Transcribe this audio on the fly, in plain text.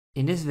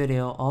In this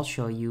video, I'll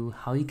show you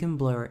how you can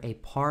blur a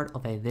part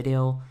of a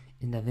video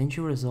in DaVinci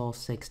Resolve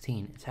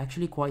 16. It's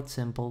actually quite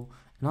simple,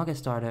 and I'll get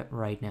started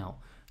right now.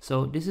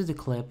 So this is the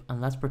clip, and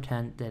let's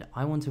pretend that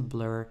I want to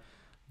blur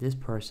this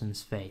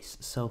person's face.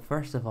 So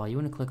first of all, you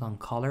want to click on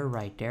color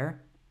right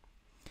there,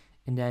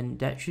 and then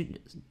that should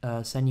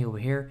send you over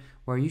here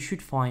where you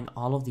should find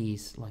all of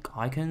these like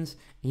icons,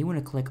 and you want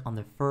to click on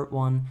the third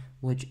one,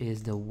 which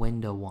is the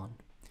window one.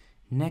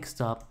 Next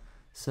up,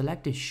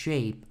 select the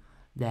shape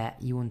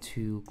that you want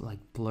to like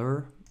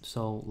blur,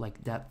 so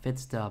like that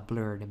fits the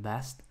blur the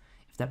best,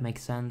 if that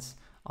makes sense.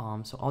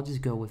 So I'll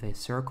just go with a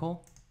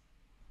circle,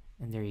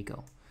 and there you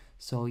go.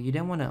 So you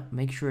then want to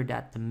make sure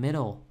that the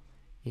middle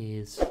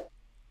is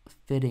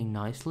fitting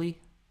nicely,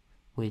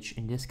 which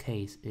in this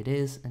case it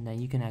is, and then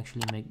you can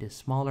actually make this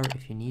smaller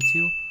if you need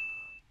to,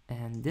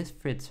 and this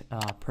fits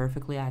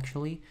perfectly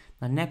actually.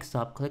 Now next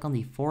up, click on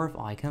the fourth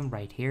icon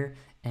right here,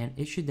 and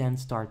it should then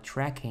start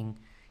tracking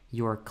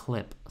your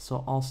clip.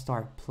 So I'll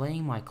start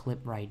playing my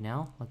clip right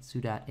now. Let's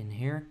do that in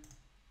here,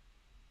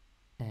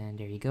 and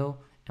there you go.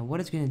 And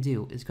what it's going to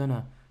do is going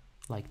to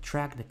like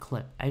track the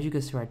clip. As you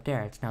can see right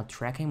there, it's now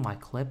tracking my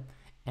clip,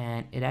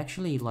 and it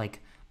actually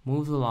like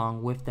moves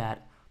along with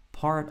that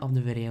part of the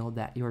video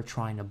that you're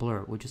trying to blur,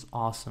 which is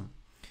awesome.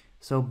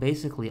 So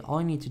basically all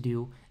you need to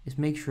do is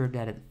make sure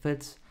that it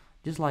fits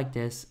just like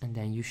this, and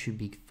then you should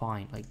be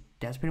fine. Like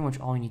that's pretty much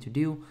all you need to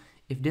do.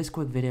 If this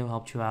quick video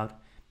helped you out,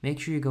 make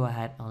sure you go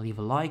ahead and leave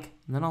a like,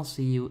 and then I'll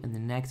see you in the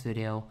next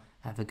video.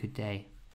 Have a good day.